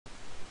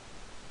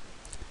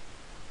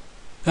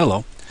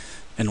Hello,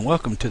 and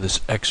welcome to this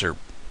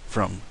excerpt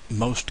from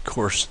Most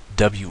Course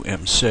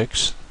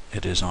WM6.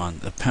 It is on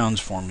the pounds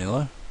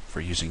formula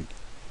for using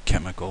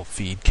chemical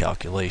feed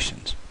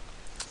calculations.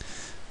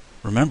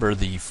 Remember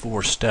the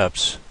 4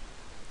 steps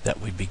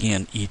that we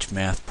begin each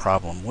math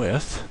problem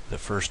with. The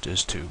first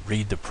is to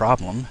read the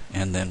problem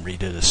and then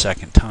read it a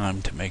second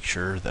time to make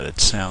sure that it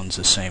sounds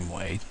the same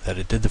way that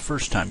it did the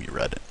first time you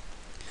read it.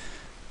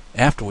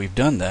 After we've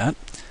done that,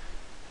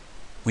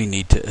 we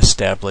need to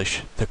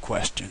establish the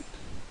question.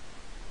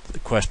 The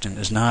question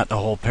is not a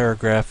whole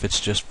paragraph, it's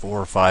just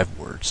 4 or 5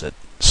 words that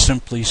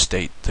simply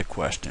state the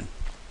question.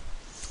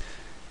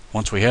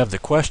 Once we have the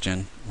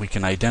question, we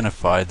can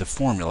identify the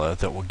formula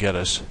that will get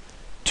us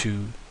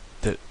to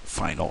the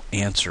final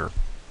answer.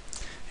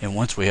 And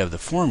once we have the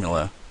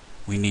formula,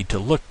 we need to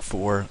look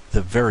for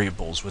the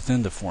variables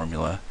within the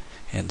formula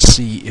and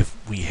see if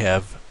we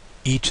have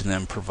each of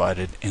them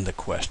provided in the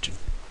question.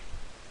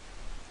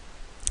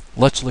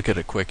 Let's look at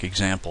a quick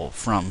example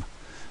from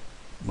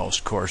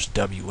Most Course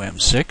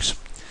WM6,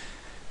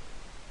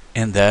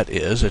 and that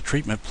is a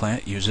treatment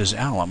plant uses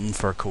alum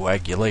for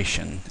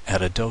coagulation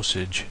at a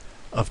dosage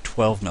of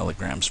 12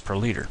 milligrams per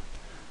liter.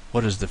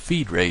 What is the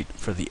feed rate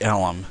for the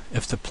alum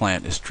if the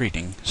plant is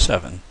treating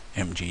 7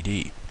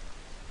 mgd?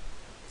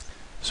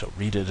 So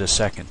read it a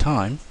second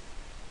time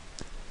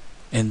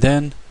and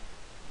then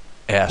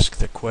ask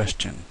the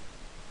question.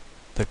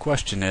 The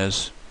question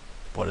is,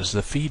 what is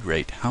the feed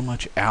rate? How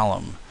much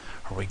alum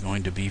are we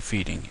going to be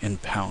feeding in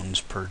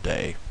pounds per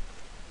day?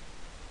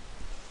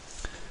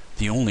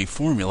 The only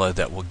formula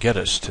that will get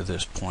us to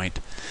this point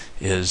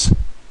is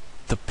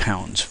the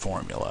pounds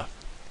formula,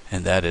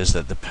 and that is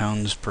that the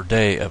pounds per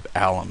day of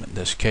alum in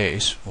this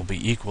case will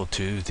be equal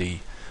to the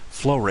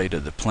flow rate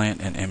of the plant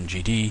in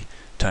mgd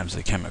times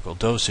the chemical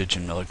dosage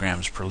in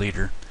milligrams per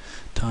liter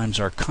times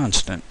our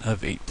constant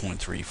of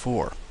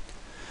 8.34.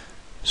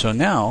 So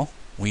now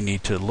we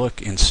need to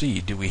look and see,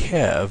 do we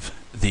have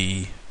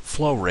the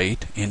flow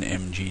rate in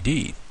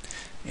mgd?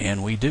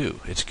 And we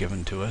do. It's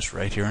given to us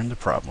right here in the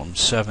problem.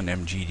 7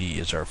 mgd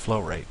is our flow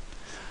rate.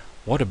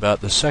 What about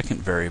the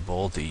second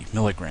variable, the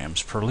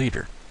milligrams per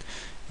liter?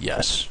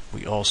 Yes,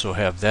 we also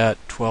have that.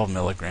 12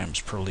 milligrams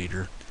per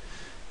liter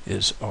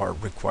is our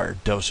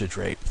required dosage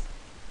rate.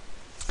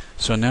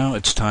 So now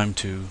it's time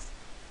to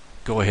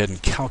go ahead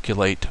and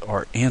calculate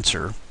our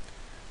answer,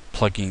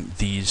 plugging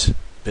these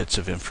bits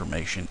of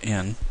information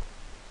in.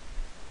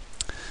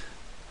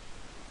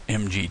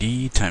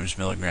 mgd times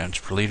milligrams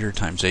per liter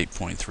times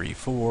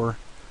 8.34.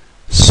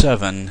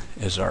 7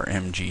 is our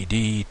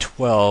mgd,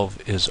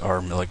 12 is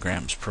our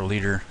milligrams per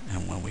liter,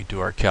 and when we do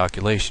our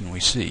calculation we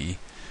see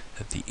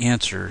that the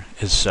answer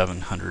is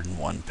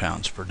 701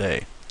 pounds per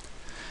day.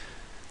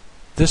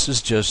 This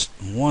is just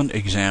one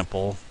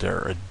example. There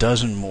are a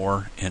dozen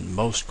more in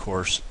Most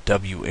Course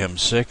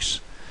WM6.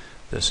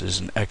 This is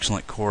an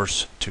excellent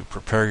course to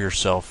prepare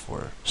yourself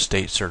for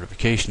state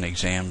certification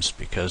exams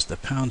because the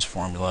pounds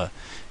formula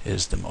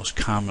is the most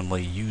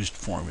commonly used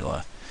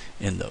formula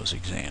in those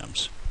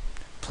exams.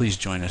 Please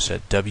join us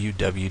at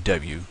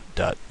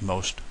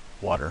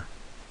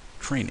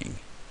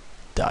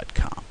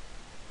www.mostwatertraining.com.